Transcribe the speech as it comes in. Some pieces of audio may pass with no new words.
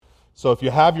So if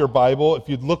you have your Bible, if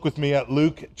you'd look with me at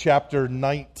Luke chapter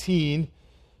 19,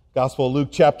 Gospel of Luke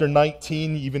chapter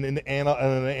 19, even in an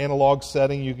analog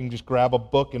setting, you can just grab a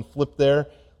book and flip there.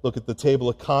 Look at the table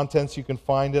of contents, you can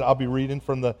find it. I'll be reading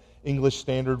from the English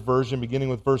Standard Version, beginning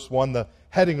with verse 1. The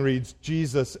heading reads,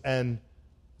 Jesus and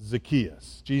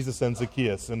Zacchaeus. Jesus and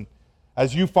Zacchaeus. And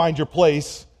as you find your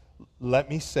place, let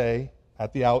me say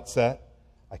at the outset,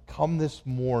 I come this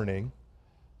morning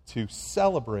to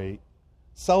celebrate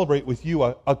with you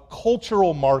a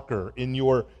cultural marker in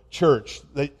your church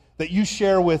that you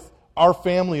share with our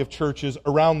family of churches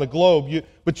around the globe.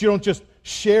 But you don't just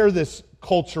share this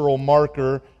cultural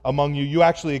marker among you. You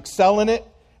actually excel in it.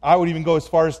 I would even go as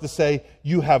far as to say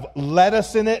you have led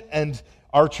us in it, and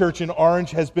our church in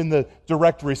Orange has been the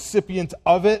direct recipient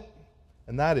of it,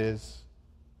 and that is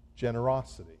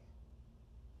generosity.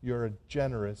 You're a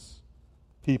generous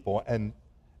people, and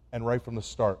right from the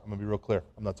start, I'm going to be real clear.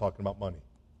 I'm not talking about money.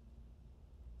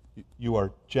 You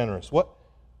are generous.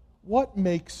 What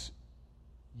makes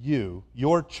you,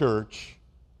 your church,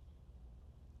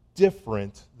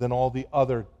 different than all the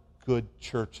other good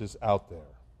churches out there?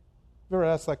 You ever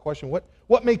asked that question?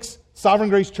 What makes Sovereign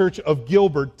Grace Church of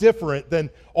Gilbert different than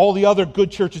all the other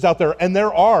good churches out there? And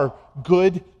there are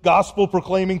good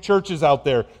gospel-proclaiming churches out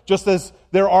there, just as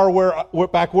there are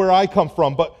back where I come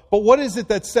from. But what is it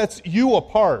that sets you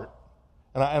apart?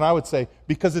 And I would say,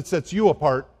 because it sets you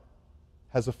apart,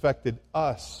 has affected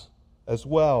us as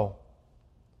well.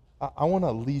 I want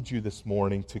to lead you this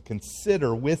morning to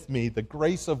consider with me the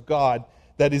grace of God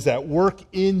that is at work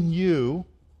in you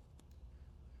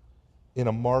in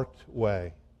a marked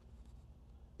way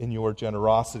in your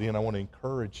generosity. And I want to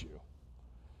encourage you,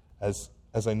 as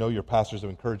I know your pastors have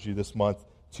encouraged you this month,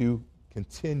 to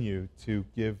continue to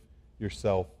give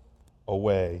yourself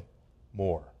away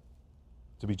more.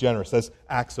 To be generous. That's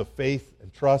acts of faith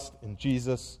and trust in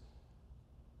Jesus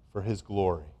for His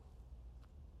glory.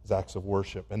 As acts of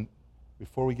worship. And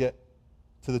before we get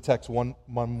to the text, one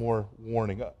more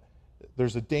warning.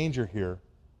 There's a danger here.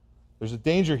 There's a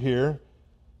danger here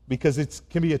because it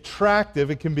can be attractive.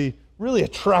 It can be really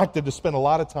attractive to spend a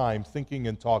lot of time thinking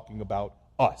and talking about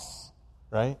us,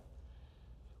 right?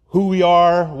 Who we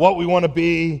are, what we want to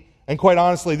be, and quite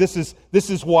honestly, this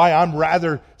is why I'm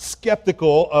rather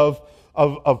skeptical of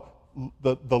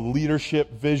the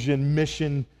leadership, vision,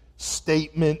 mission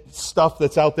statement stuff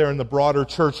that's out there in the broader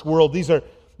church world.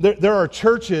 There are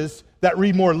churches that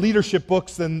read more leadership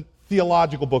books than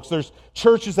theological books. There's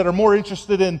churches that are more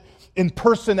interested in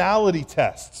personality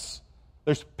tests.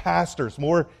 There's pastors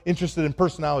more interested in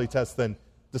personality tests than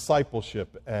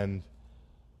discipleship and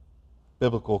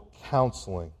biblical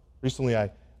counseling. Recently, I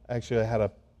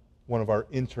had one of our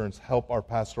interns help our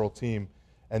pastoral team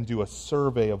and do a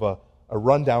survey of a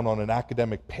rundown on an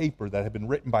academic paper that had been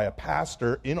written by a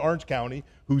pastor in Orange County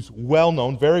who's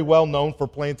well-known, very well-known for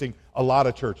planting a lot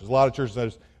of churches. A lot of churches,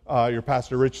 as your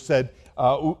pastor Rich said,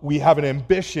 we have an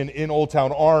ambition in Old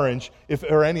Town Orange. If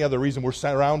for any other reason, we're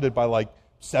surrounded by like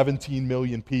 17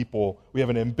 million people. We have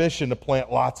an ambition to plant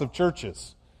lots of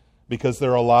churches because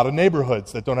there are a lot of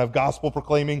neighborhoods that don't have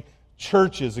gospel-proclaiming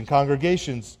churches and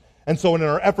congregations. And so in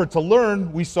our effort to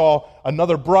learn, we saw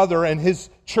another brother and his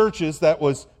churches that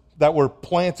were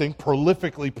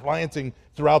prolifically planting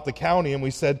throughout the county, and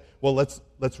we said, well,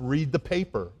 let's read the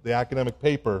paper, the academic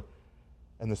paper.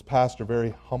 And this pastor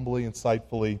very humbly,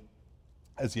 insightfully,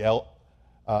 as he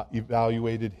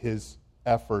evaluated his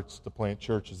efforts to plant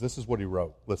churches, this is what he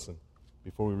wrote. Listen,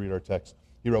 before we read our text.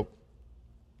 He wrote,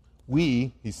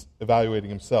 he's evaluating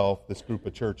himself, this group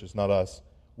of churches, not us,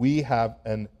 we have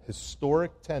an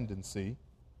historic tendency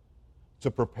to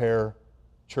prepare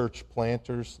church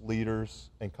planters, leaders,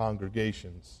 and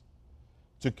congregations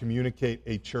to communicate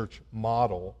a church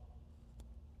model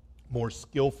more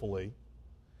skillfully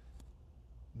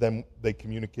than they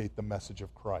communicate the message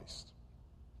of Christ.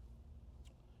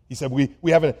 He said,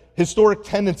 we have a historic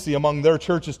tendency among their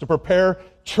churches to prepare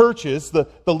churches, the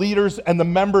leaders and the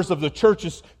members of the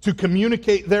churches, to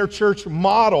communicate their church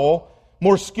model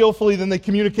more skillfully than they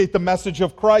communicate the message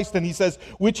of Christ. And he says,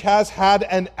 which has had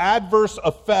an adverse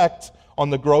effect on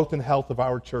the growth and health of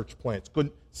our church plants.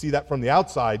 Couldn't see that from the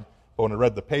outside, but when I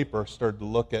read the paper, started to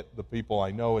look at the people I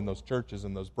know in those churches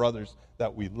and those brothers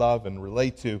that we love and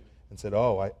relate to, and said,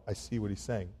 I see what he's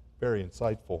saying. Very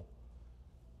insightful.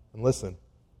 And listen,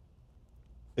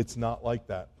 it's not like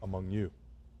that among you.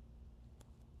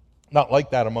 Not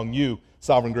like that among you,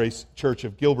 Sovereign Grace Church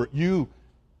of Gilbert. You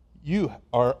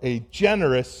are a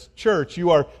generous church.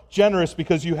 You are generous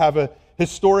because you have a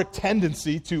historic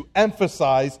tendency to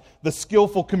emphasize the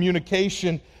skillful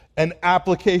communication and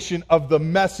application of the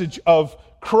message of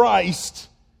Christ.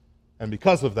 And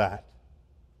because of that,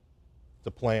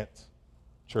 to plant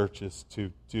churches,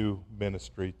 to do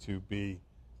ministry, to be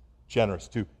generous,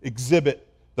 to exhibit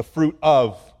the fruit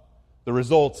of, the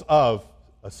results of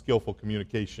a skillful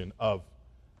communication of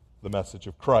the message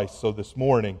of Christ. So this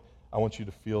morning, I want you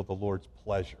to feel the Lord's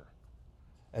pleasure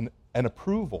and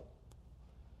approval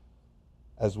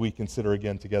as we consider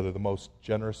again together the most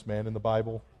generous man in the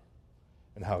Bible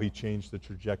and how he changed the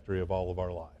trajectory of all of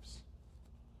our lives.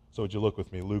 So would you look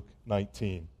with me, Luke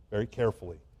 19, very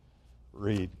carefully.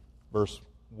 Read verse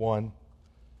 1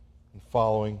 and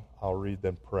following. I'll read,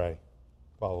 then pray.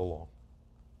 Follow along.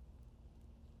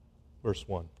 Verse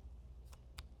 1.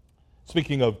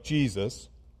 Speaking of Jesus,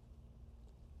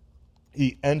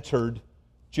 he entered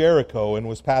Jericho and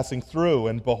was passing through,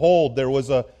 and behold, there was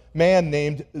a man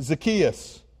named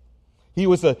Zacchaeus. He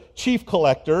was a chief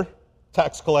collector,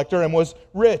 tax collector, and was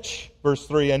rich. Verse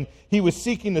 3, and he was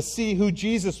seeking to see who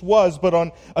Jesus was, but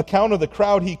on account of the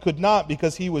crowd he could not,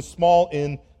 because he was small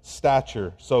in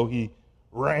stature. So he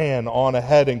ran on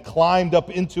ahead and climbed up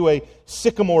into a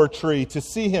sycamore tree to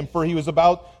see him, for he was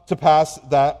about to pass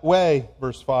that way.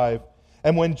 Verse 5,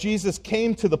 and when Jesus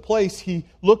came to the place, he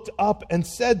looked up and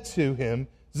said to him,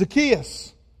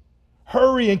 Zacchaeus,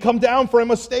 hurry and come down, for I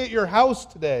must stay at your house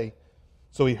today.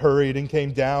 So he hurried and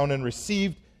came down and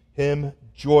received him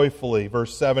joyfully.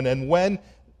 Verse 7, and when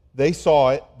they saw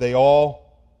it, they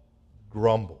all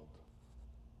grumbled.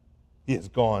 He has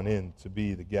gone in to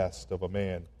be the guest of a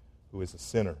man who is a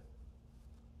sinner.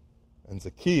 And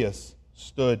Zacchaeus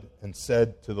stood and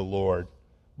said to the Lord,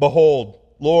 behold,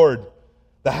 Lord,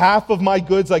 the half of my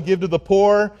goods I give to the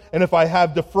poor, and if I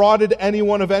have defrauded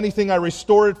anyone of anything, I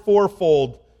restore it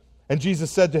fourfold. And Jesus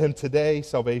said to him, today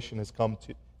salvation has come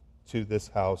to this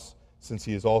house, since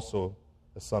he is also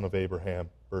the son of Abraham.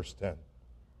 Verse 10,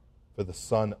 for the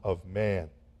Son of Man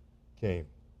came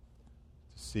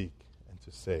to seek and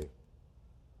to save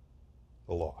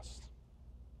the lost.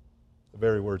 The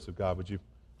very words of God. Would you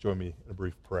join me in a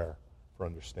brief prayer for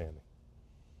understanding?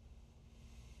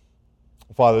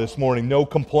 Father, this morning, no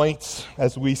complaints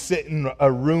as we sit in a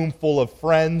room full of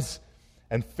friends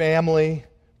and family,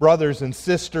 brothers and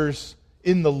sisters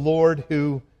in the Lord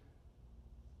who,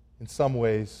 in some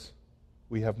ways,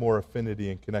 we have more affinity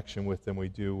and connection with than we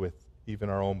do with even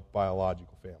our own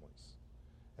biological families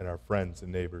and our friends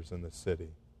and neighbors in the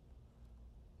city.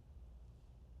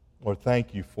 Lord,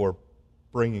 thank you for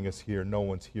bringing us here. No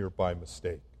one's here by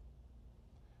mistake.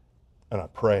 And I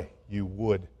pray you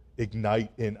would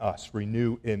ignite in us,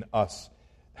 renew in us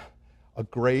a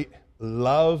great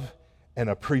love and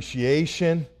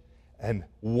appreciation and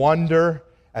wonder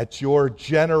at your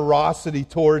generosity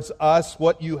towards us,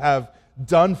 what you have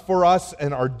done for us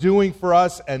and are doing for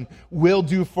us and will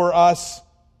do for us,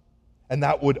 and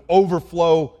that would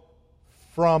overflow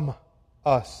from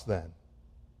us then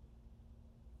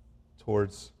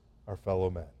towards our fellow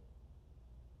men.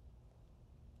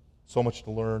 So much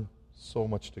to learn, so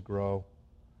much to grow.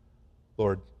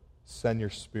 Lord, send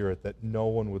your Spirit that no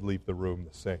one would leave the room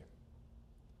the same.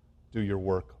 Do your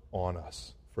work on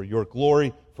us. For your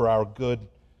glory, for our good,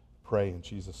 pray in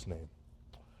Jesus' name.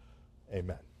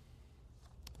 Amen.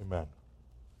 Amen.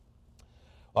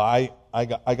 I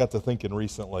got to thinking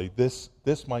recently, this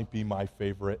might be my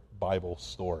favorite Bible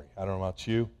story. I don't know about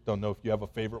you. Don't know if you have a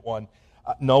favorite one.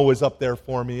 Noah's up there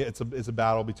for me. It's a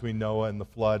battle between Noah and the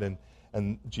flood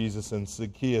and Jesus and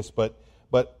Zacchaeus. But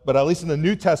at least in the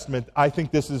New Testament, I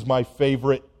think this is my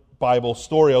favorite Bible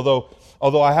story.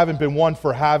 Although I haven't been one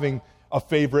for having a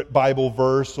favorite Bible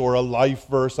verse or a life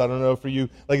verse. I don't know for you.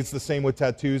 Like, it's the same with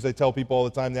tattoos. I tell people all the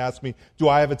time, they ask me, do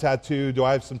I have a tattoo? Do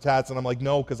I have some tats? And I'm like,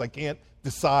 no, because I can't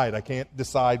decide. I can't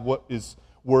decide what is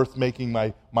worth making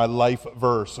my life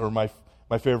verse or my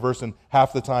favorite verse. And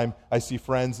half the time I see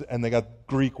friends and they got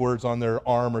Greek words on their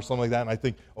arm or something like that. And I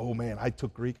think, oh man, I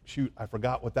took Greek. Shoot, I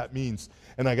forgot what that means.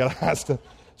 And I got to ask them.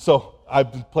 So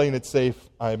I've been playing it safe.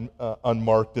 I'm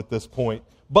unmarked at this point.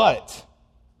 But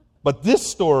this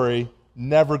story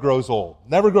never grows old.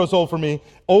 Never grows old for me.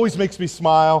 Always makes me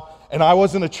smile. And I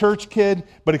wasn't a church kid,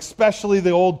 but especially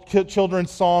the old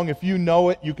children's song. If you know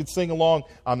it, you could sing along.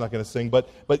 I'm not going to sing, but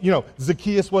you know,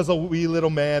 Zacchaeus was a wee little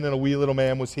man, and a wee little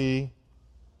man was he.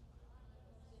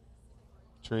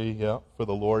 Tree, yeah, for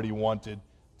the Lord he wanted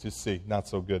to see. Not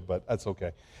so good, but that's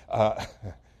okay.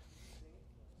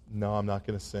 No, I'm not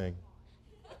going to sing.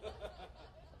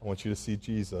 I want you to see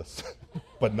Jesus,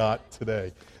 but not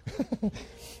today.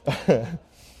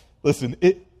 Listen,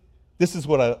 this is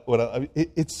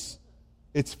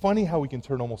it's funny how we can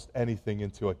turn almost anything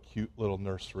into a cute little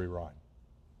nursery rhyme.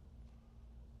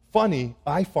 funny,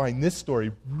 I find this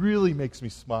story really makes me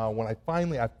smile when I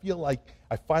feel like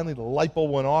the light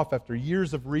bulb went off after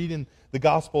years of reading the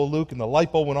Gospel of Luke, and the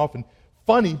light bulb went off. And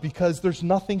funny because there's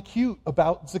nothing cute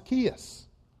about Zacchaeus.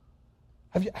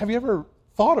 Have you ever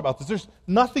thought about this? There's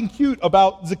nothing cute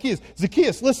about Zacchaeus.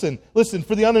 Zacchaeus, listen,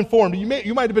 for the uninformed. You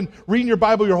might have been reading your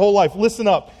Bible your whole life. Listen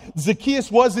up.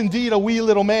 Zacchaeus was indeed a wee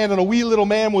little man, and a wee little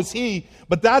man was he.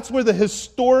 But that's where the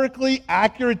historically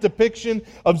accurate depiction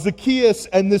of Zacchaeus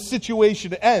and this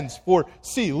situation ends. For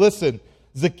see, listen,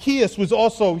 Zacchaeus was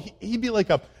also, he'd be like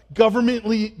a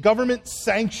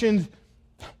government-sanctioned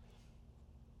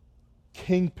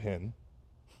kingpin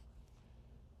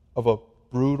of a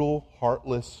brutal,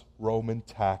 heartless Roman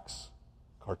tax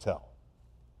cartel.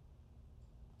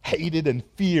 Hated and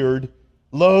feared,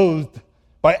 loathed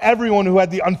by everyone who had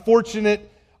the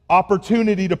unfortunate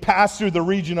opportunity to pass through the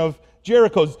region of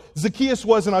Jericho. Zacchaeus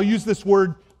was, and I'll use this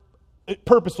word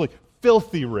purposefully,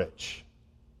 filthy rich.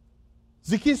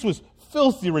 Zacchaeus was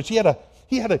filthy rich. He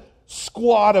had a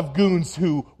squad of goons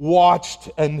who watched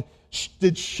and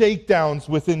did shakedowns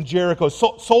within Jericho.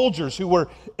 Soldiers who were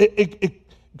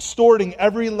extorting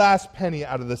every last penny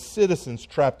out of the citizens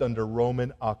trapped under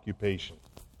Roman occupation.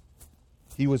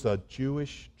 He was a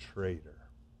Jewish traitor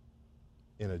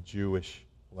in a Jewish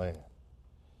land.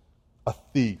 A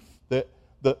thief.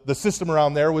 The system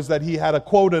around there was that he had a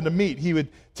quota to meet. He would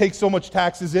take so much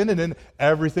taxes in, and then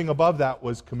everything above that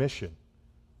was commission.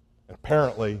 And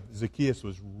apparently, Zacchaeus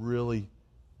was really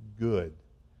good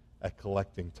at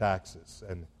collecting taxes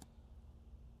and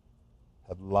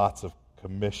had lots of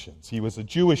commissions. He was a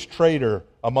Jewish traitor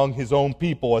among his own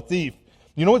people, a thief.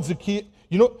 You know what Zacchaeus?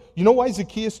 You know why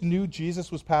Zacchaeus knew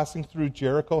Jesus was passing through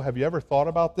Jericho? Have you ever thought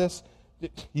about this?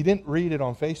 He didn't read it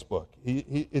on Facebook.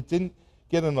 It didn't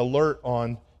get an alert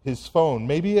on his phone.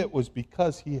 Maybe it was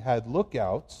because he had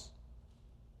lookouts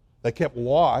that kept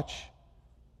watch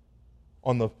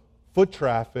on the foot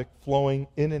traffic flowing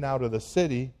in and out of the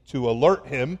city to alert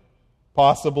him,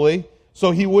 possibly,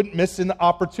 so he wouldn't miss an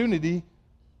opportunity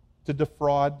to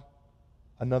defraud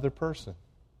another person.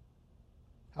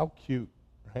 How cute,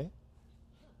 right?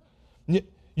 You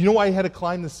know why he had to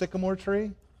climb the sycamore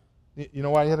tree? You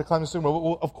know why he had to climb the sycamore?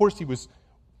 Well, of course he was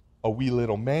a wee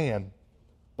little man,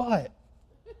 but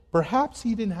perhaps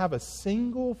he didn't have a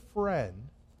single friend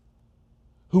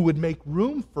who would make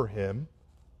room for him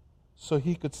so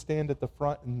he could stand at the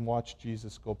front and watch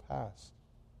Jesus go past.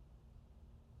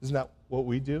 Isn't that what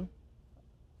we do?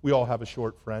 We all have a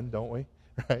short friend, don't we?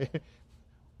 Right?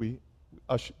 We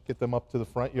get them up to the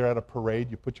front. You're at a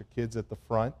parade. You put your kids at the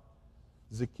front.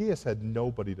 Zacchaeus had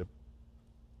nobody to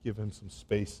give him some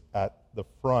space at the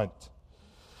front.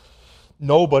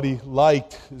 Nobody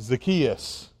liked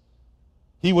Zacchaeus.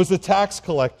 He was a tax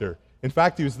collector. In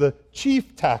fact, he was the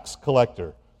chief tax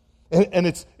collector. And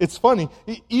it's funny.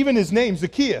 Even his name,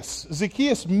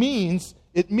 Zacchaeus means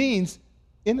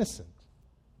innocent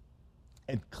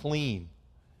and clean.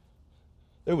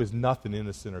 There was nothing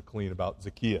innocent or clean about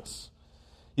Zacchaeus.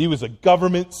 He was a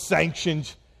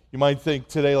government-sanctioned, you might think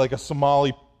today, like a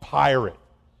Somali pirate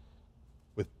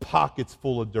with pockets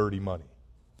full of dirty money,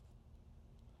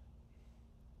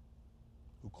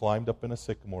 who climbed up in a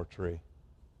sycamore tree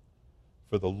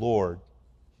for the Lord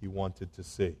he wanted to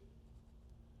see.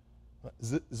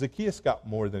 Zacchaeus got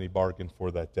more than he bargained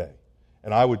for that day.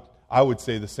 And I would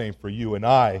say the same for you and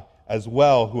I as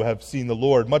well, who have seen the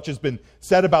Lord. Much has been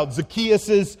said about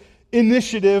Zacchaeus'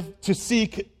 initiative to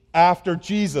seek after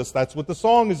Jesus. That's what the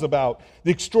song is about.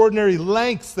 The extraordinary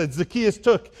lengths that Zacchaeus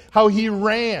took, how he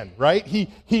ran, right?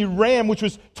 He ran, which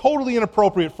was totally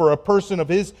inappropriate for a person of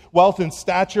his wealth and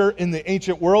stature in the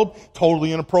ancient world.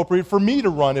 Totally inappropriate for me to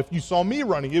run. If you saw me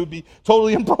running, it would be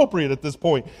totally inappropriate at this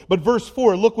point. But verse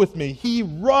 4, look with me. He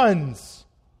runs.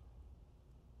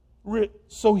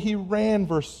 So he ran,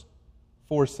 verse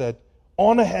 4 said,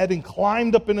 on ahead and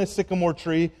climbed up in a sycamore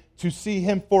tree to see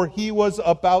him, for he was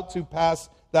about to pass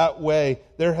that way.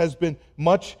 There has been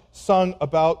much sung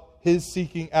about his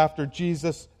seeking after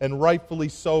Jesus, and rightfully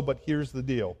so, but here's the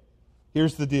deal.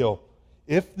 Here's the deal.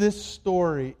 If this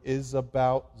story is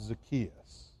about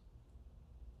Zacchaeus,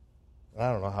 and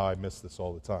I don't know how I miss this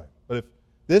all the time, but if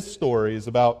this story is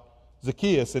about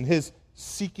Zacchaeus and his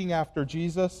seeking after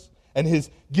Jesus, and his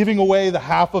giving away the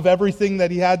half of everything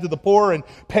that he had to the poor and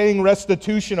paying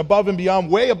restitution above and beyond,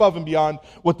 way above and beyond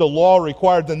what the law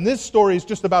required, then this story is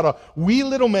just about a wee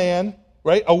little man,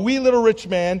 right? A wee little rich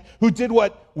man who did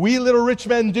what wee little rich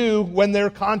men do when their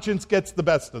conscience gets the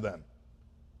best of them.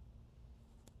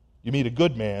 You meet a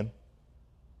good man,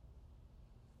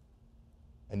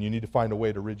 and you need to find a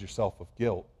way to rid yourself of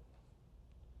guilt.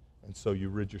 And so you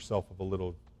rid yourself of a little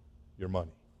of your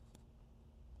money.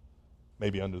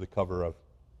 maybe under the cover of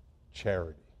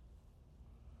charity.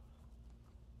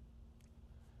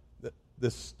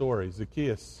 This story,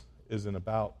 Zacchaeus, isn't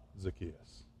about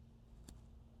Zacchaeus.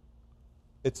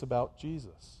 It's about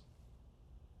Jesus.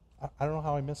 I don't know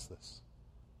how I missed this.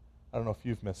 I don't know if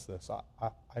you've missed this.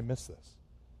 I missed this.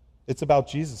 It's about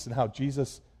Jesus and how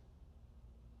Jesus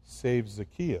saves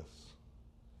Zacchaeus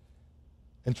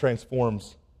and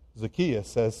transforms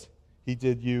Zacchaeus as he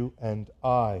did you and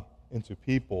I into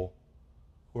people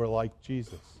who are like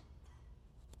Jesus.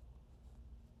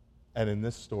 And in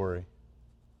this story,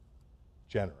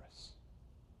 generous.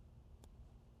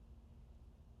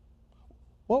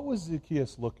 What was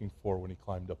Zacchaeus looking for when he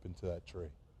climbed up into that tree?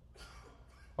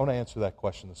 I want to answer that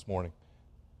question this morning.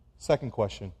 Second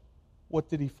question, what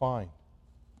did he find?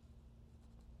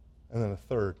 And then a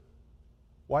third,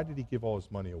 why did he give all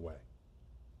his money away?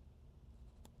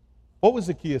 What was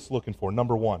Zacchaeus looking for?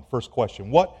 Number one, first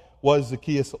question. What was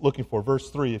Zacchaeus looking for? Verse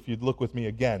 3, if you'd look with me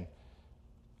again.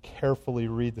 Carefully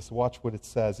read this. Watch what it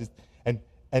says.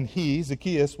 And he,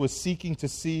 Zacchaeus, was seeking to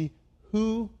see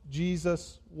who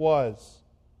Jesus was.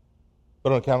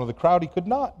 But on account of the crowd, he could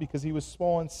not, because he was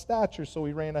small in stature. So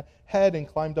he ran ahead and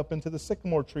climbed up into the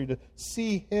sycamore tree to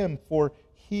see him, for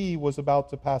he was about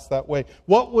to pass that way.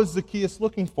 What was Zacchaeus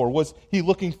looking for? Was he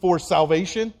looking for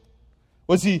salvation?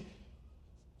 Was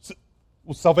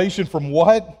salvation from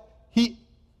what?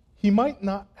 He might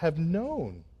not have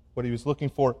known what he was looking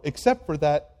for, except for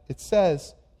that it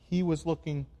says he was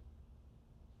looking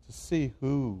to see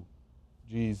who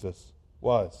Jesus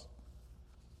was.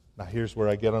 Now here's where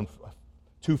I get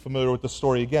too familiar with the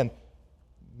story again.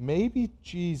 Maybe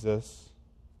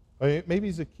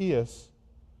Zacchaeus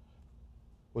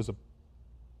was a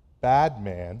bad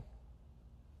man,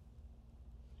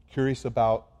 curious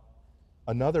about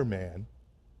another man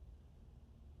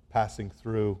passing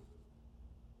through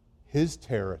his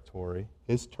territory,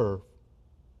 his turf.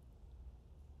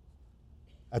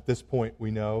 At this point,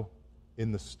 we know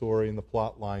in the story, in the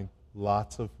plot line,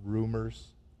 lots of rumors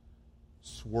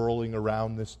swirling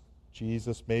around this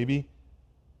Jesus. Maybe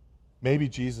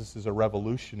Jesus is a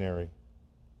revolutionary.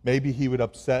 Maybe he would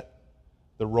upset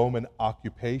the Roman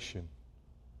occupation.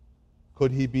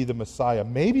 Could he be the Messiah?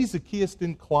 Maybe Zacchaeus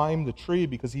didn't climb the tree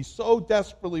because he so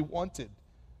desperately wanted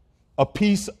a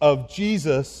piece of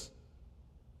Jesus,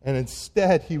 and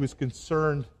instead he was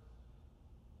concerned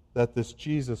that this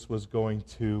Jesus was going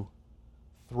to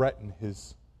threaten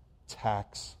his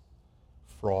tax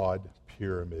fraud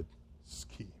pyramid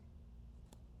scheme.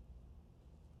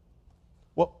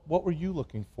 What were you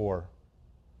looking for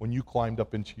when you climbed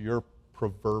up into your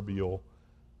proverbial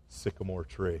sycamore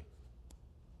tree?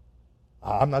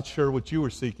 I'm not sure what you were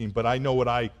seeking, but I know what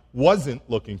I wasn't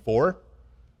looking for.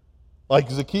 Like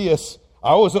Zacchaeus,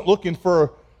 I wasn't looking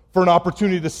for an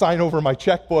opportunity to sign over my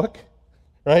checkbook,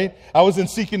 right? I wasn't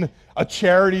seeking a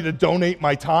charity to donate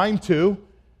my time to.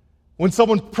 When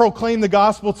someone proclaimed the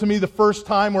gospel to me the first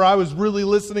time, where I was really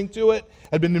listening to it,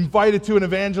 I'd been invited to an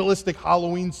evangelistic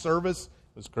Halloween service.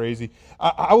 It was crazy.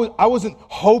 I wasn't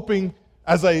hoping,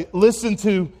 as I listened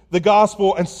to the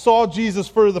gospel and saw Jesus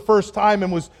for the first time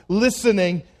and was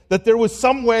listening, that there was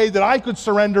some way that I could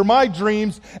surrender my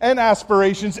dreams and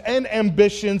aspirations and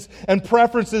ambitions and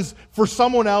preferences for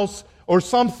someone else or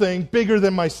something bigger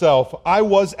than myself. I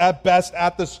was, at best,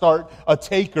 at the start, a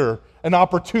taker, an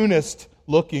opportunist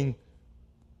looking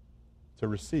to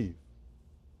receive,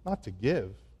 not to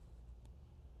give.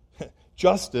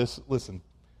 Justice, listen,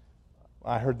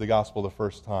 I heard the gospel the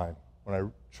first time, when I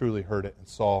truly heard it and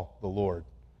saw the Lord.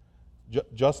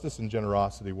 Justice and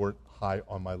generosity weren't high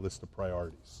on my list of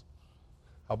priorities.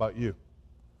 How about you?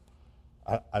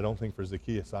 I don't think for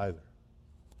Zacchaeus either.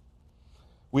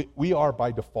 We are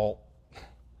by default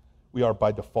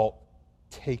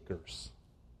takers,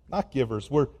 not givers.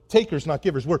 We're takers, not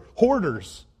givers. We're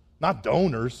hoarders, not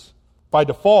donors. By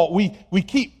default, we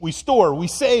keep, we store, we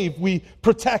save, we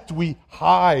protect, we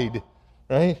hide,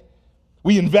 right?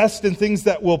 We invest in things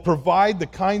that will provide the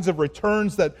kinds of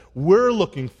returns that we're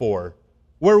looking for.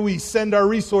 Where we send our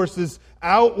resources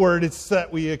outward, it's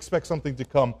that we expect something to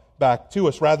come back to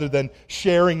us, rather than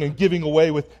sharing and giving away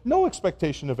with no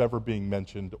expectation of ever being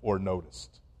mentioned or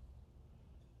noticed.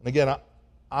 And again,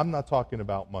 I'm not talking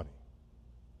about money.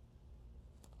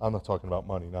 I'm not talking about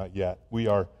money, not yet. We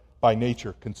are, by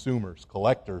nature, consumers,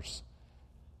 collectors,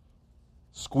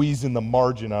 squeezing the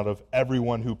margin out of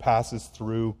everyone who passes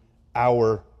through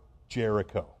our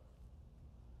Jericho.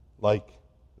 Like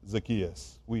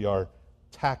Zacchaeus, we are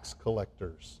tax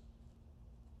collectors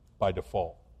by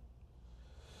default.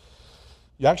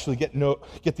 You actually get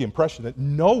the impression that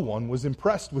no one was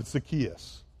impressed with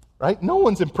Zacchaeus, right? No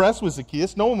one's impressed with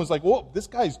Zacchaeus. No one was like, whoa, this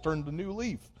guy's turned a new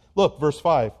leaf. Look, verse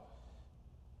 5.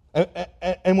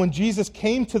 And when Jesus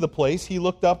came to the place, he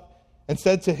looked up and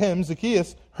said to him,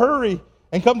 Zacchaeus, hurry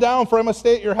and come down, for I must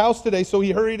stay at your house today. So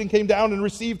he hurried and came down and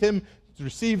received the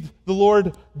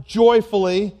Lord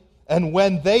joyfully. And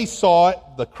when they saw it,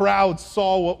 the crowd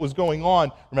saw what was going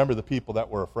on. Remember, the people that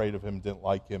were afraid of him, didn't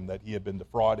like him, that he had been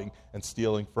defrauding and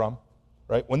stealing from.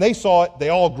 Right? When they saw it, they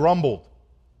all grumbled.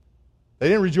 They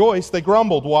didn't rejoice, they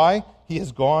grumbled. Why? He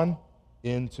has gone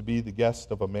in to be the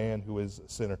guest of a man who is a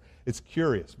sinner. It's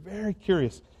curious, very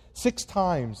curious. 6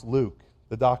 times Luke,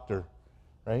 the doctor,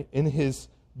 right, in his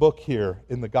book here,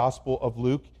 in the Gospel of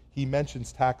Luke, he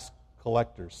mentions tax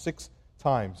collectors 6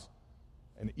 times.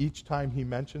 And each time he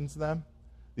mentions them,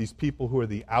 these people who are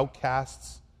the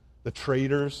outcasts, the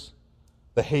traitors,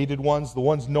 the hated ones, the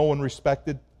ones no one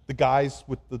respected, the guys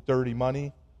with the dirty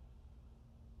money,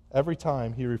 every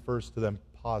time he refers to them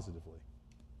positively.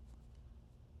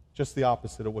 Just the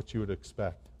opposite of what you would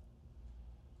expect.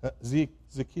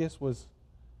 Zacchaeus was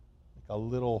like a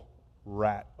little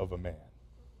rat of a man.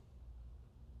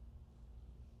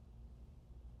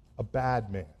 A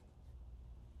bad man.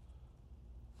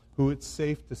 Who it's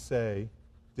safe to say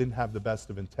didn't have the best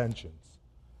of intentions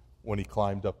when he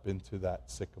climbed up into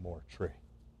that sycamore tree.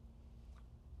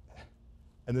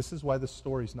 And this is why the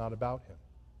story's not about him.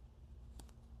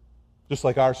 Just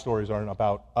like our stories aren't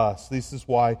about us. This is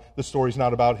why the story's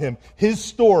not about him. His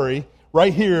story,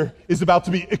 right here, is about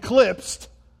to be eclipsed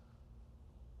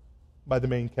by the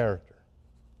main character.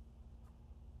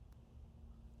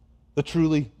 The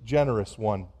truly generous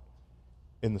one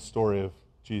in the story of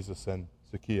Jesus and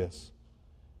Zacchaeus,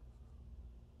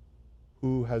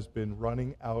 who has been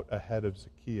running out ahead of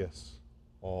Zacchaeus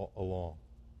all along.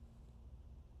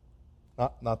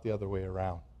 Not the other way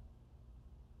around.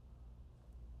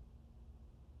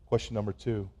 Question number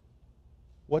 2.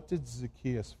 What did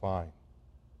Zacchaeus find?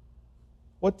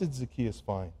 What did Zacchaeus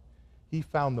find? He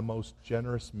found the most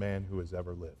generous man who has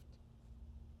ever lived.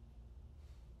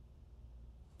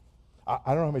 I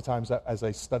don't know how many times as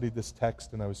I studied this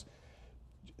text, and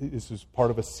this was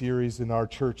part of a series in our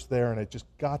church there, and it just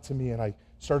got to me, and I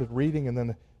started reading and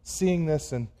then seeing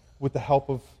this, and with the help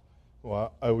of,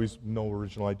 well, I always know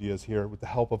original ideas here, with the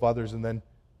help of others, and then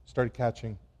started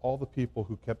catching all the people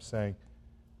who kept saying,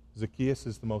 Zacchaeus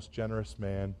is the most generous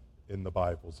man in the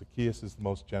Bible. Zacchaeus is the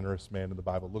most generous man in the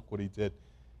Bible. Look what he did.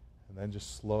 And then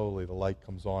just slowly the light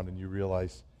comes on and you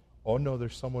realize, oh no,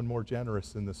 there's someone more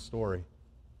generous in this story.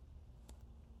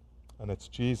 And it's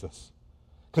Jesus.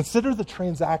 Consider the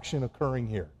transaction occurring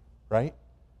here, right?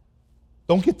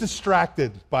 Don't get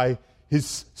distracted by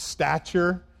his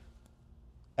stature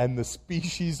and the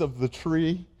species of the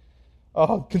tree.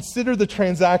 Consider the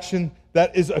transaction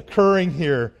that is occurring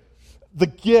here. The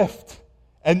gift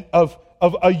and of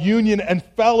a union and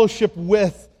fellowship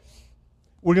with,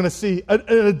 we're going to see, an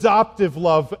adoptive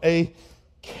love, a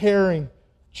caring,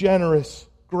 generous,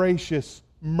 gracious,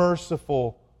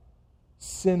 merciful,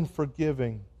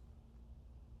 sin-forgiving,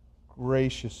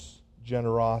 gracious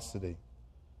generosity.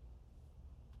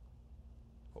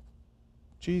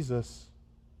 Jesus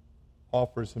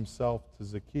offers himself to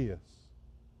Zacchaeus.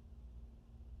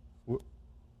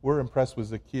 We're impressed with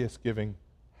Zacchaeus giving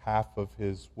half of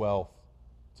his wealth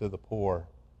to the poor.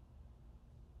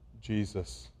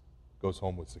 Jesus goes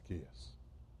home with Zacchaeus.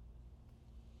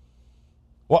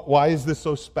 Why is this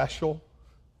so special?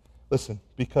 Listen,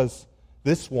 because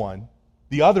this one,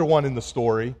 the other one in the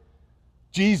story,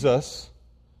 Jesus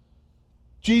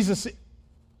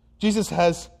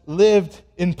has lived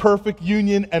in perfect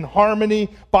union and harmony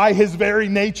by his very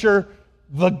nature,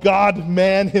 the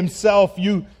God-man himself.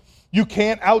 You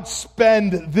can't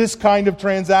outspend this kind of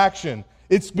transaction.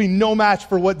 It's been no match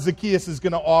for what Zacchaeus is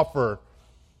going to offer.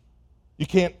 You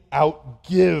can't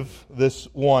outgive this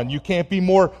one. You can't be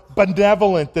more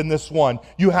benevolent than this one.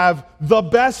 You have the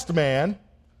best man,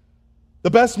 the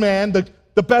best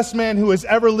man who has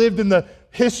ever lived in the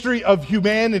history of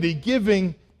humanity,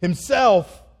 giving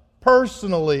himself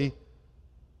personally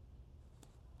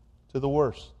to the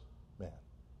worst man,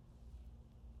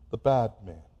 the bad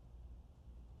man.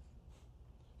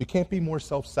 You can't be more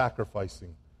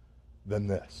self-sacrificing than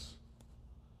this.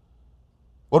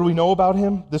 What do we know about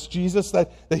him? This Jesus,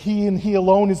 that he and he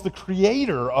alone is the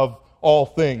creator of all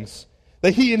things.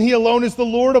 That he and he alone is the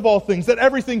Lord of all things. That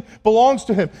everything belongs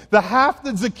to him. The half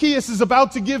that Zacchaeus is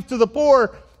about to give to the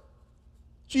poor,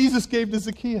 Jesus gave to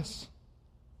Zacchaeus.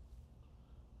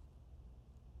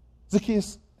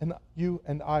 Zacchaeus and you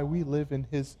and I, we live in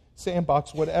his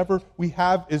sandbox. Whatever we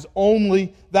have is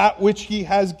only that which he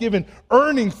has given.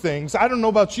 Earning things, I don't know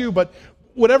about you, but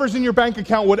whatever's in your bank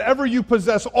account, whatever you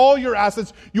possess, all your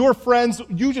assets, your friends,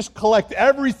 you just collect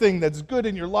everything that's good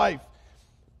in your life.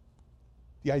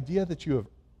 The idea that you have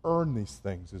earned these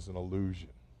things is an illusion.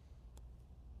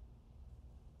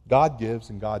 God gives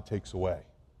and God takes away.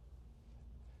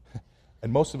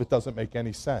 And most of it doesn't make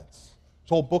any sense. There's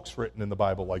whole books written in the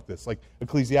Bible like this, like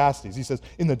Ecclesiastes. He says,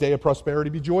 in the day of prosperity,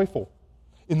 be joyful.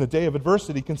 In the day of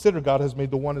adversity, consider God has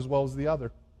made the one as well as the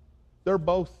other. They're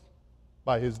both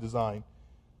by His design.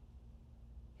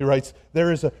 He writes,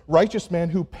 there is a righteous man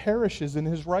who perishes in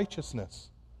his righteousness.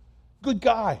 Good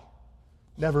guy.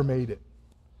 Never made it.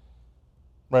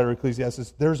 Writer of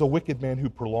Ecclesiastes, there's a wicked man who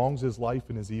prolongs his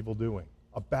life in his evil doing.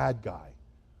 A bad guy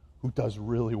who does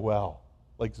really well,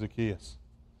 like Zacchaeus.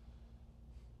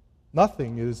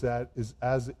 Nothing is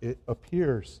as it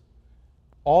appears.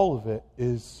 All of it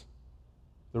is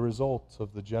the result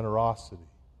of the generosity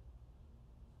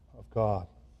of God.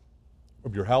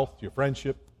 Of your health, to your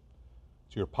friendship,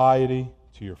 to your piety,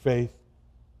 to your faith,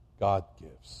 God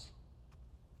gives.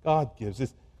 God gives.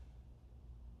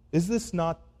 Is this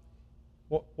not,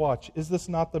 watch, is this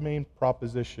not the main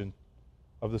proposition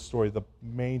of the story, the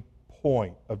main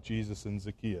point of Jesus and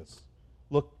Zacchaeus?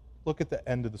 Look at the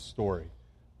end of the story,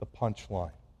 the punchline.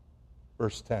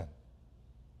 Verse 10.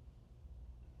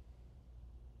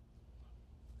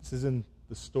 This is in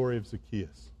the story of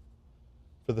Zacchaeus.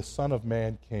 For the Son of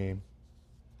Man came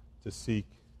to seek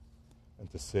and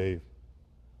to save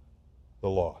the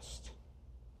lost.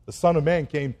 The Son of Man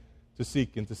came to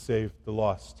seek and to save the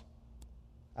lost.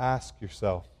 Ask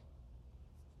yourself,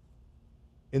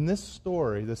 in this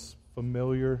story, this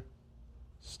familiar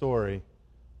story,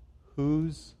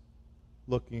 who's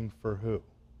looking for who?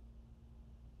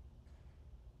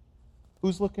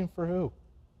 Who's looking for who?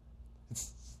 It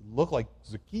looked like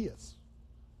Zacchaeus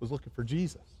was looking for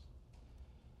Jesus.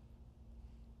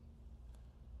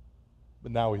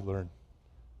 But now we learn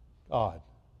God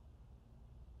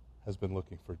has been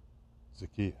looking for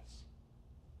Zacchaeus.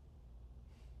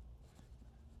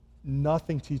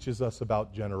 Nothing teaches us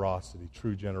about generosity,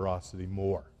 true generosity,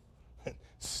 more than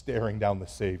staring down the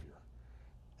Savior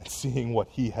and seeing what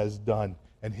He has done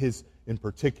and His, in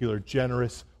particular,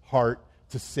 generous heart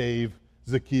to save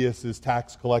Zacchaeus'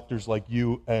 tax collectors like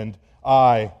you and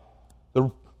I.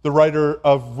 The writer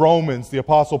of Romans, the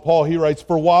Apostle Paul, he writes,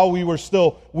 for while we were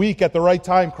still weak at the right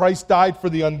time, Christ died for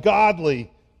the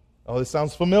ungodly. Oh, this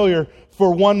sounds familiar.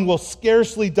 For one will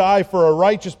scarcely die for a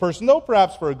righteous person, though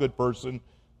perhaps for a good person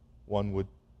one would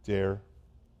dare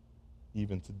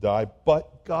even to die.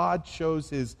 But God shows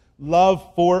His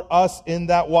love for us in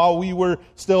that while we were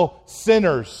still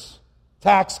sinners,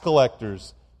 tax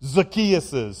collectors,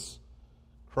 Zacchaeuses,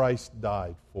 Christ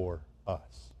died for us.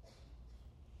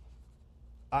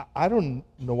 I don't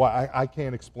know why, I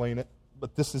can't explain it,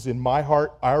 but this is in my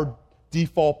heart, our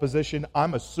default position.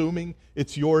 I'm assuming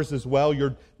it's yours as well.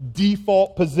 Your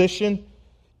default position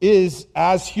is,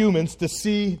 as humans, to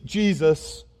see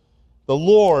Jesus, the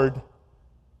Lord,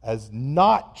 as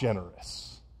not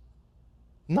generous.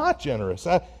 Not generous.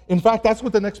 In fact, that's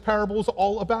what the next parable is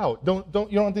all about. You don't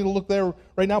have to look there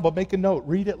right now, but make a note.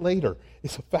 Read it later.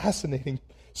 It's a fascinating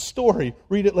story.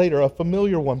 Read it later, a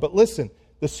familiar one. But listen,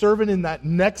 the servant in that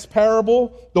next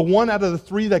parable, the one out of the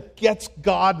three that gets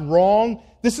God wrong,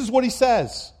 this is what he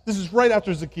says. This is right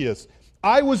after Zacchaeus.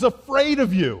 I was afraid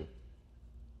of you.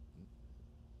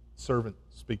 Servant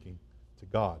speaking to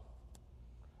God.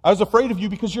 I was afraid of you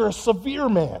because you're a severe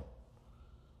man.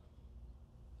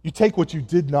 You take what you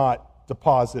did not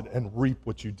deposit and reap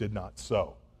what you did not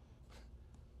sow.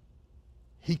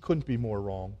 He couldn't be more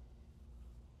wrong.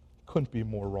 Couldn't be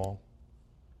more wrong.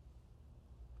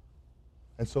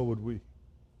 And so would we.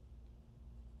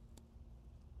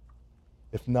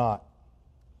 If not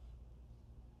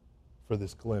for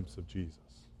this glimpse of Jesus.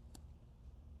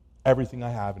 Everything I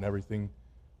have and everything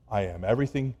I am.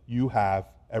 Everything you have,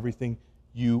 everything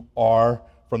you are,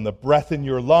 from the breath in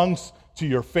your lungs to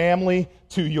your family,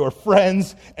 to your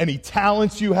friends, any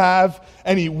talents you have,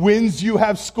 any wins you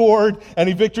have scored,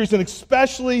 any victories, and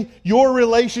especially your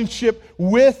relationship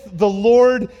with the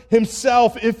Lord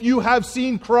Himself. If you have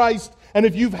seen Christ, and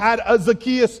if you've had a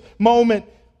Zacchaeus moment,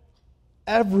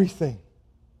 everything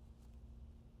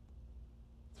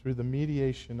through the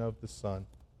mediation of the Son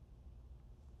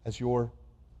as your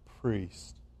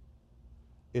priest.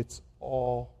 It's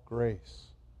all grace.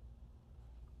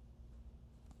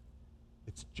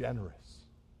 It's generous.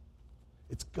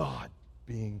 It's God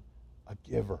being a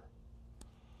giver.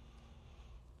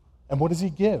 And what does He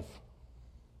give?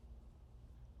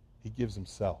 He gives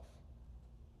Himself.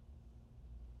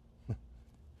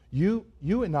 You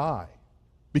and I,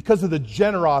 because of the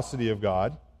generosity of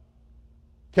God,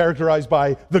 characterized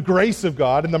by the grace of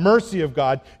God and the mercy of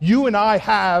God, you and I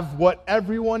have what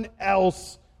everyone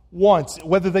else wants.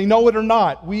 Whether they know it or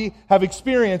not, we have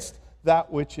experienced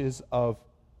that which is of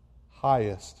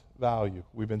highest value.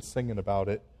 We've been singing about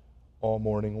it all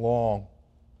morning long.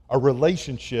 A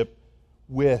relationship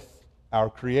with our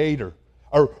Creator.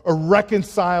 A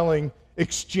reconciling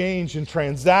exchange and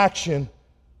transaction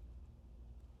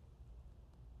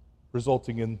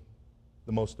resulting in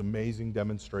the most amazing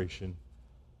demonstration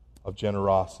of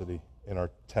generosity in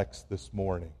our text this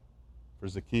morning. For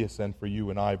Zacchaeus and for you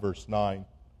and I, verse 9,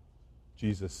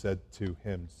 Jesus said to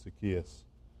him, Zacchaeus,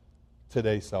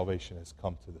 today salvation has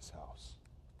come to this house.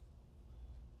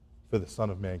 For the Son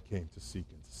of Man came to seek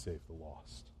and to save the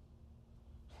lost.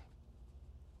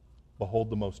 Behold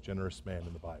the most generous man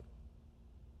in the Bible.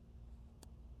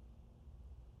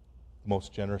 The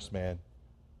most generous man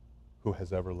who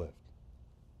has ever lived.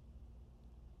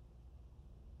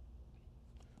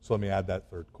 So let me add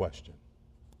that third question.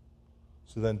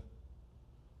 So then,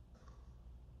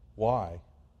 why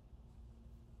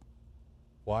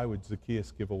would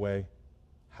Zacchaeus give away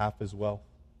half his wealth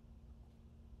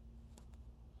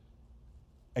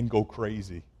and go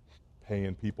crazy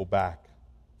paying people back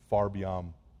far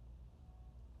beyond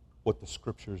what the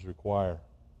Scriptures require?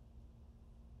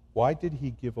 Why did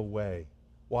he give away?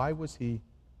 Why was he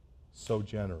so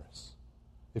generous?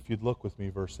 If you'd look with me,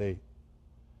 verse 8.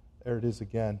 There it is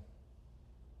again.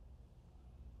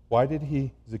 Why did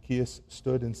Zacchaeus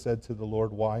stood and said to the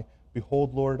Lord, why?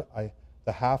 Behold, Lord,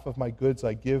 the half of my goods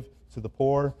I give to the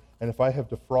poor, and if I have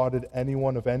defrauded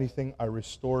anyone of anything, I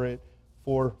restore it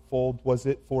fourfold. Was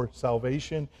it for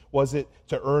salvation? Was it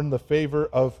to earn the favor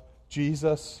of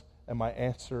Jesus? And my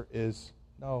answer is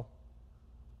no.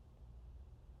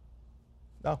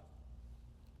 No.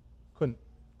 Couldn't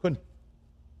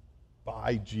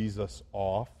buy Jesus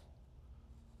off.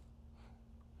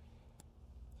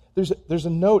 There's a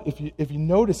note, if you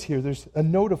notice here, there's a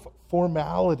note of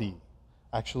formality,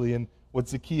 actually, in what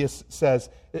Zacchaeus says,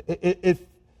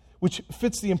 which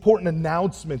fits the important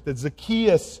announcement that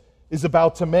Zacchaeus is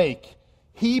about to make.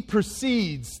 He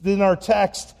proceeds in our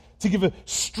text to give a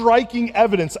striking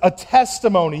evidence, a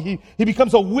testimony. He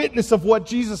becomes a witness of what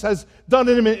Jesus has done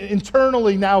in him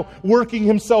internally, now working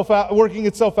itself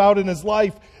out in his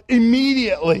life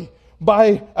immediately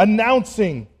by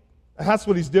announcing. That's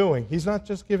what he's doing. He's not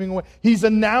just giving away. He's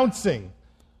announcing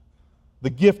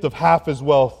the gift of half his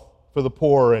wealth for the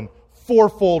poor and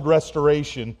fourfold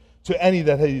restoration to any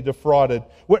that he defrauded.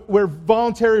 Where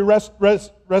voluntary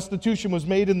restitution was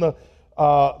made in the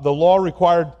law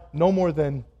required no more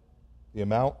than the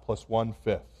amount plus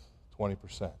 1/5,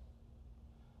 20%.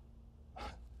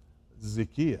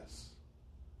 Zacchaeus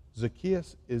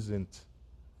isn't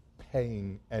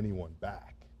paying anyone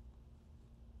back.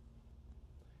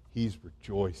 He's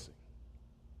rejoicing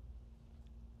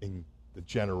in the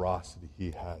generosity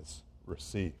he has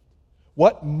received.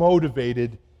 What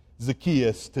motivated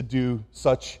Zacchaeus to do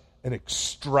such an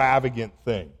extravagant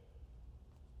thing?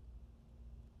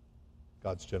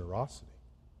 God's generosity.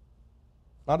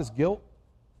 Not his guilt.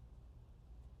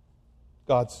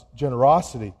 God's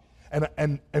generosity.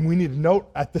 And we need to note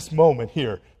at this moment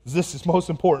here, this is most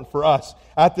important for us,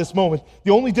 at this moment,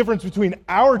 the only difference between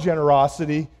our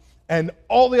generosity and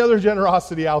all the other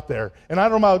generosity out there. And I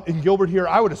don't know about in Gilbert here,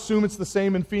 I would assume it's the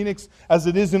same in Phoenix as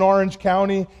it is in Orange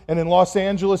County and in Los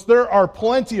Angeles. There are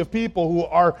plenty of people who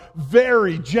are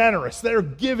very generous. They're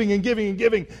giving and giving and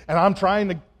giving. And I'm trying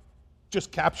to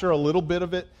just capture a little bit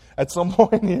of it at some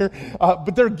point here.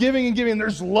 But they're giving and giving.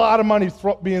 There's a lot of money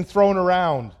being thrown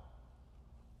around.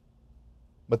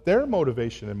 But their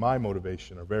motivation and my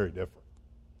motivation are very different.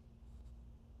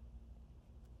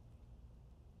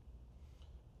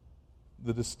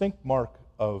 The distinct mark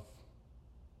of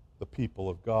the people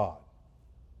of God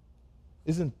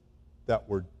isn't that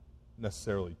we're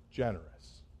necessarily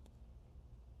generous,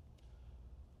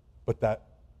 but that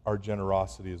our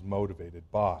generosity is motivated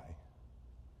by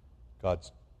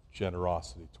God's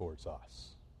generosity towards us.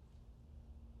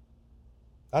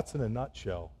 That's in a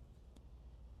nutshell.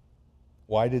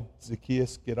 Why did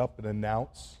Zacchaeus get up and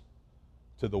announce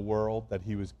to the world that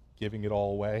he was giving it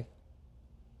all away?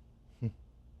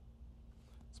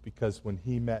 It's because when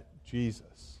he met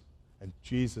Jesus and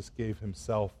Jesus gave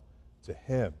himself to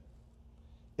him,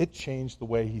 it changed the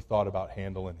way he thought about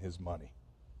handling his money.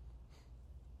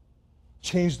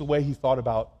 Changed the way he thought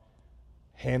about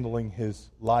handling his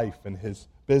life and his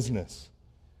business.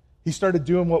 He started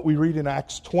doing what we read in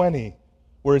Acts 20,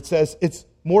 where it says it's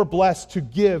more blessed to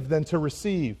give than to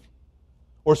receive.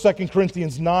 Or 2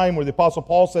 Corinthians 9, where the Apostle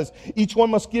Paul says, each one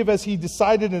must give as he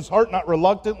decided in his heart, not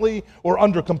reluctantly or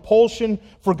under compulsion,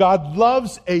 for God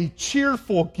loves a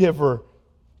cheerful giver.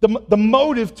 The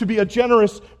motive to be a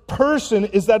generous person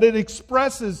is that it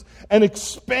expresses and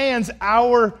expands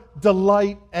our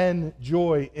delight and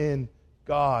joy in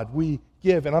God. We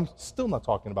give, and I'm still not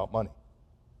talking about money.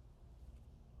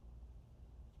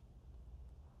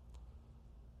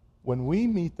 When we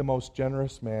meet the most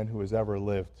generous man who has ever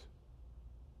lived,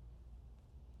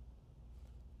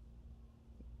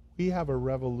 we have a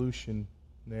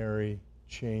revolutionary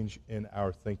change in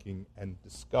our thinking and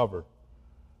discover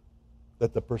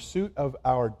that the pursuit of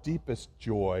our deepest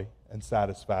joy and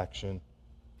satisfaction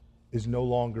is no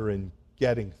longer in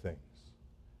getting things,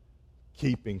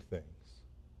 keeping things,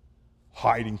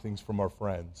 hiding things from our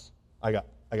friends. I got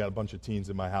a bunch of teens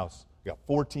in my house. I got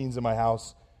 4 teens in my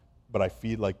house, but I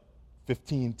feed like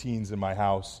 15 teens in my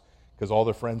house because all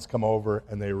their friends come over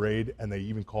and they raid and they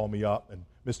even call me up and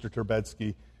Mr.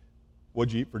 Turbedsky,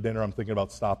 what'd you eat for dinner? I'm thinking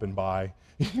about stopping by.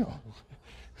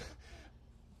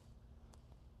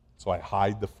 So I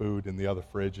hide the food in the other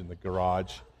fridge in the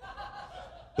garage.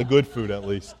 The good food, at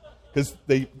least. Because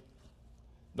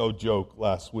no joke,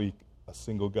 last week, a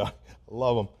single guy, I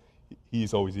love him.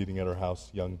 He's always eating at our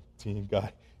house, young teen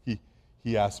guy.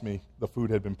 He asked me, the food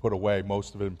had been put away,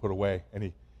 most of it had been put away,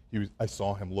 and I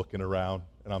saw him looking around,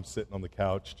 and I'm sitting on the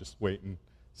couch just waiting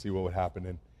to see what would happen,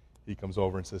 and he comes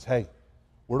over and says, hey,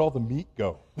 where'd all the meat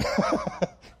go?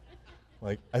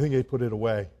 Like, I think they put it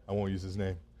away. I won't use his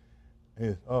name. And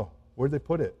he says, oh, where'd they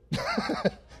put it?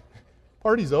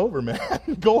 Party's over, man.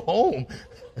 Go home.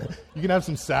 You can have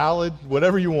some salad,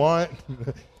 whatever you want.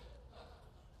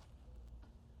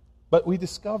 But we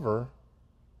discover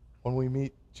when we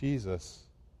meet Jesus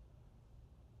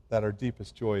that our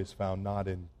deepest joy is found not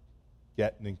in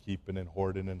getting and keeping and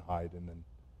hoarding and hiding and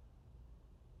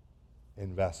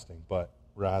investing, but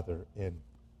rather in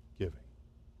giving.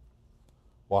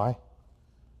 Why?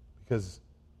 Because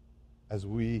as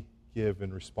we give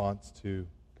in response to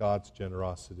God's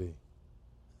generosity,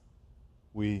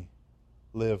 we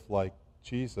live like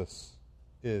Jesus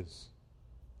is.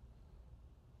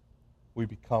 We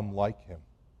become like him,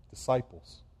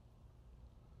 disciples.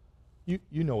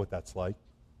 You know what that's like.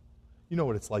 You know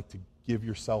what it's like to give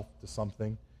yourself to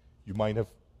something. You might have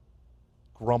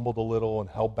grumbled a little and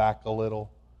held back a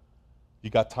little. You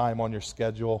got time on your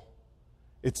schedule.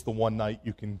 It's the one night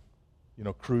you can,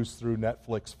 cruise through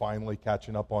Netflix, finally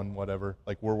catching up on whatever.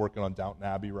 Like we're working on Downton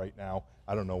Abbey right now.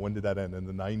 I don't know, when did that end? In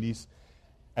the 90s?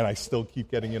 And I still keep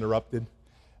getting interrupted.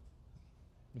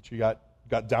 But you got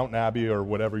Downton Abbey or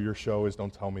whatever your show is.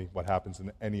 Don't tell me what happens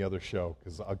in any other show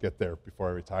because I'll get there before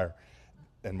I retire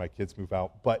and my kids move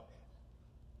out. But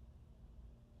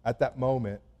at that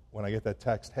moment, when I get that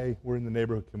text, hey, we're in the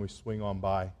neighborhood, can we swing on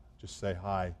by? Just say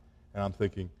hi. And I'm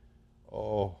thinking,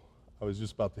 oh, I was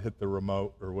just about to hit the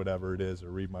remote or whatever it is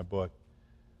or read my book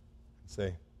and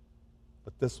say,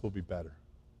 but this will be better.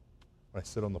 When I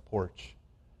sit on the porch,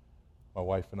 my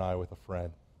wife and I with a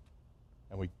friend,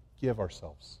 and we give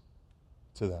ourselves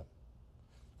to them.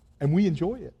 And we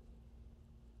enjoy it.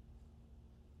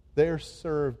 They are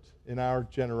served in our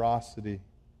generosity.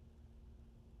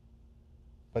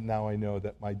 But now I know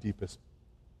that my deepest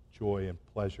joy and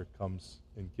pleasure comes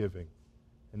in giving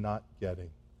and not getting.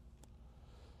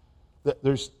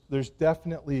 There's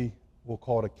definitely, we'll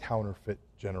call it a counterfeit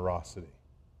generosity.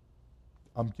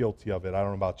 I'm guilty of it. I don't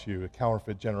know about you. A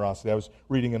counterfeit generosity. I was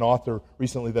reading an author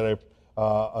recently that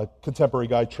a contemporary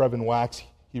guy, Trevin Wax,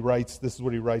 this is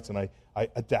what he writes, and I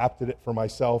adapted it for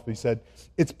myself. He said,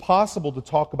 it's possible to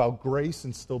talk about grace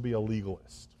and still be a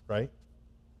legalist, right?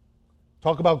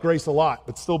 Talk about grace a lot,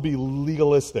 but still be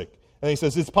legalistic. And he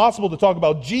says, it's possible to talk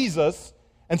about Jesus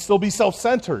and still be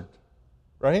self-centered,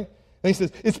 right? And he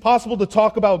says, it's possible to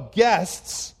talk about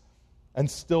guests and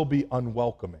still be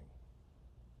unwelcoming.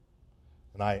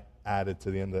 And I added to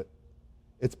the end that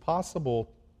it's possible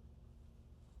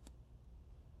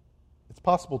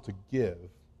to give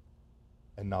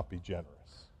and not be generous.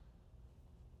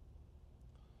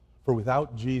 For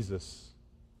without Jesus,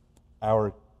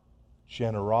 our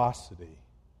generosity,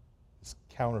 this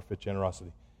counterfeit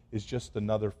generosity, is just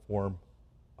another form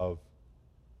of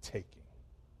taking.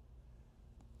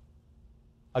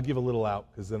 I'll give a little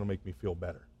out because then it'll make me feel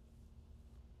better.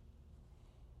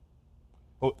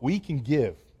 Well, we can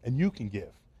give, and you can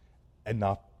give, and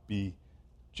not be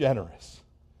generous.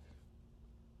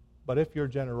 But if your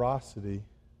generosity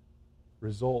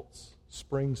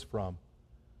springs from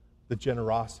the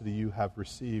generosity you have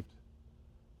received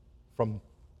from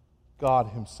God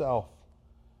himself,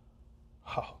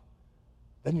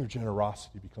 then your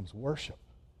generosity becomes worship.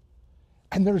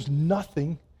 And there's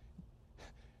nothing.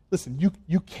 Listen,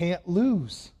 you can't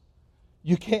lose.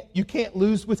 You can't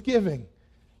lose with giving.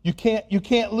 You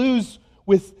can't lose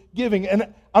with giving.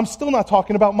 And I'm still not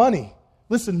talking about money.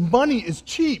 Listen, money is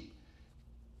cheap.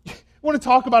 You want to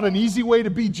talk about an easy way to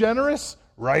be generous?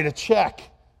 Write a check.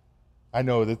 I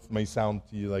know that may sound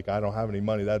to you like I don't have any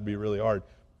money. That'd be really hard.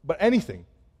 But anything.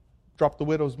 Drop the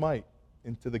widow's mite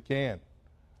into the can.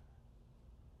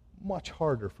 Much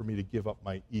harder for me to give up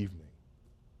my evening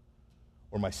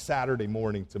or my Saturday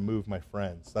morning to move my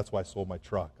friends. That's why I sold my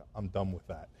truck. I'm done with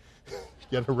that.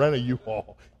 Get to rent a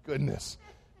U-Haul. Goodness.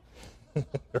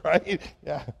 Right?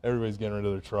 Yeah, everybody's getting rid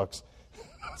of their trucks.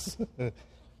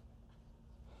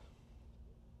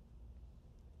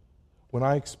 When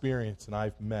I experience and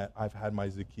I've had my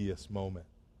Zacchaeus moment.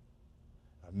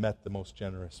 I've met the most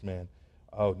generous man.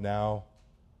 Oh, now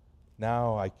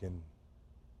I can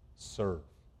serve.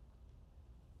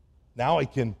 Now I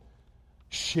can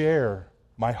share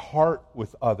my heart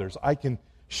with others. I can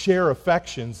share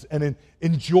affections and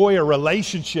enjoy a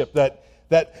relationship that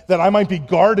I might be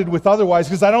guarded with otherwise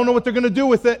because I don't know what they're going to do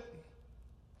with it.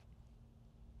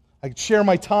 I could share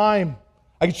my time.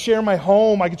 I could share my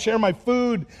home. I could share my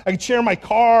food. I could share my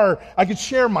car. I could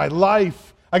share my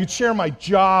life. I could share my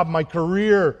job, my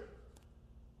career.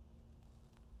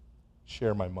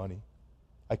 Share my money.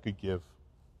 I could give.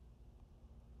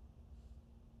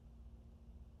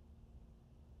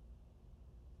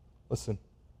 Listen,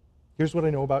 here's what I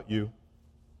know about you.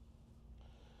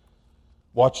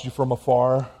 Watched you from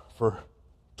afar for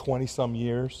 20-some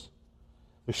years.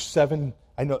 There's 7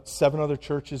 other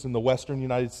churches in the western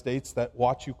United States that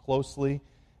watch you closely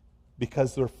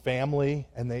because they're family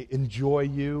and they enjoy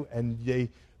you and they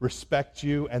respect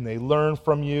you and they learn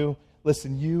from you.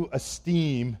 Listen, you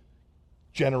esteem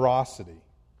generosity.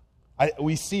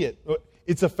 We see it.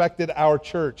 It's affected our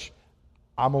church.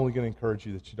 I'm only going to encourage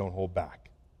you that you don't hold back.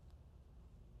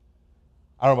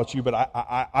 I don't know about you, but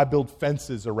I build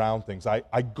fences around things.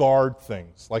 I guard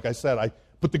things. Like I said, I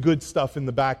put the good stuff in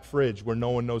the back fridge where no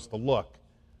one knows to look.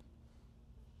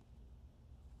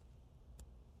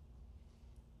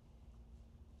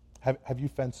 Have you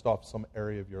fenced off some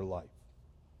area of your life?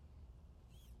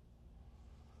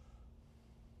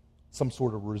 Some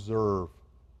sort of reserve,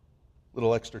 a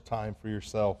little extra time for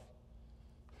yourself,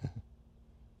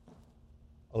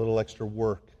 a little extra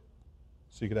work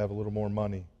so you could have a little more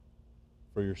money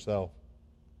for yourself,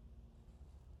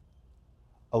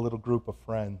 a little group of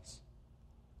friends.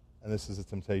 And this is a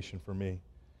temptation for me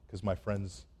because my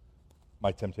friends,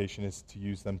 my temptation is to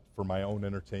use them for my own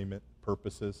entertainment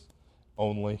purposes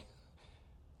only.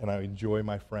 And I enjoy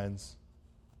my friends.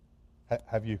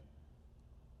 Have you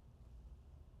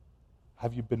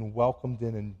been welcomed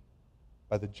in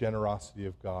by the generosity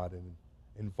of God and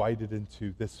invited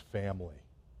into this family?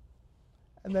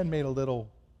 And then made a little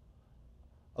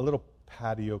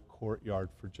patio courtyard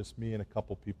for just me and a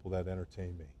couple people that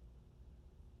entertain me?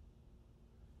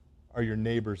 Are your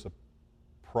neighbors a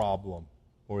problem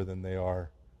more than they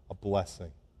are a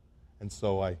blessing? And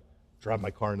so I drive my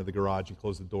car into the garage and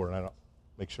close the door and I don't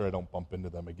make sure I don't bump into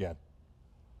them again.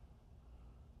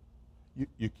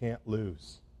 You can't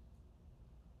lose.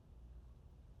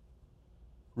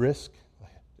 Risk,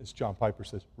 as John Piper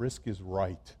says, risk is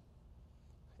right.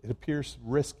 It appears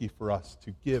risky for us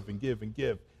to give and give and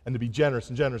give and to be generous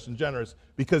and generous and generous,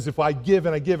 because if I give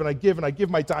and I give and I give and I give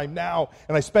my time now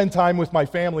and I spend time with my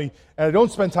family and I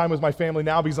don't spend time with my family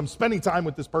now because I'm spending time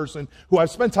with this person who I've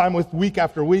spent time with week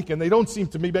after week and they don't seem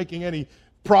to be making any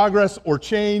progress or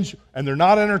change and they're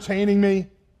not entertaining me,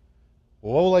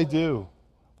 what will I do?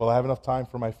 Will I have enough time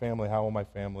for my family? How will my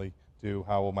family do?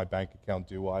 How will my bank account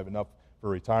do? Will I have enough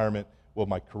for retirement? Will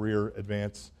my career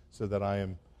advance so that I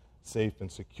am safe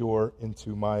and secure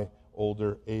into my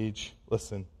older age?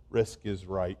 Listen, risk is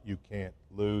right. You can't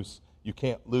lose. You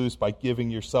can't lose by giving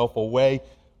yourself away,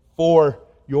 for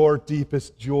your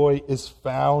deepest joy is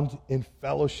found in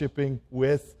fellowshipping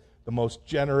with the most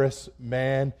generous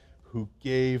man who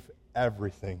gave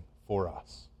everything for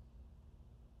us.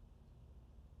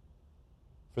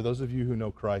 For those of you who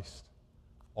know Christ,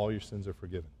 all your sins are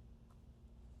forgiven.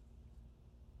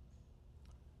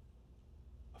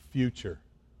 A future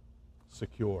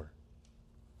secure.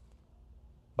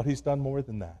 But he's done more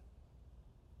than that.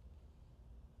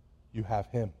 You have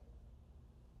him.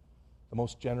 The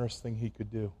most generous thing he could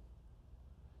do.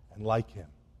 And like him,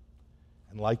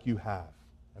 and like you have,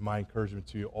 and my encouragement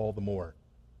to you all the more,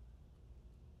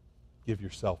 give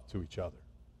yourself to each other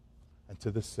and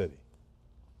to this city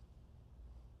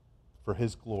for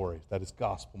his glory, that his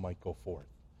gospel might go forth,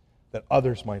 that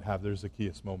others might have their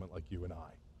Zacchaeus moment like you and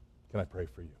I. Can I pray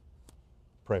for you?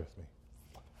 Pray with me.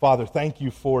 Father, thank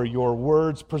you for your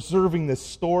words, preserving this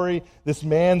story, this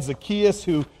man Zacchaeus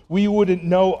who we wouldn't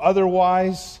know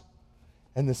otherwise,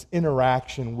 and this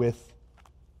interaction with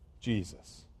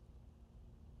Jesus.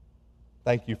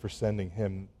 Thank you for sending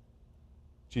him.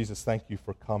 Jesus, thank you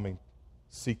for coming,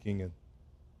 seeking and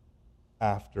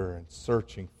after and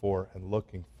searching for and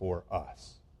looking for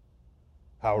us.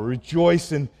 How we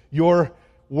rejoice in your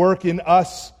work in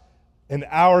us and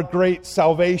our great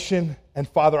salvation. And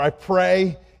Father, I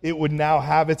pray it would now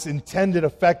have its intended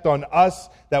effect on us,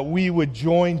 that we would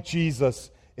join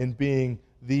Jesus in being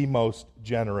the most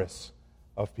generous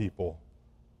of people,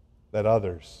 that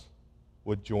others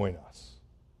would join us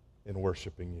in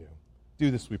worshiping you.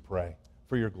 Do this, we pray,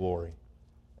 for your glory.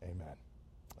 Amen.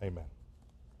 Amen.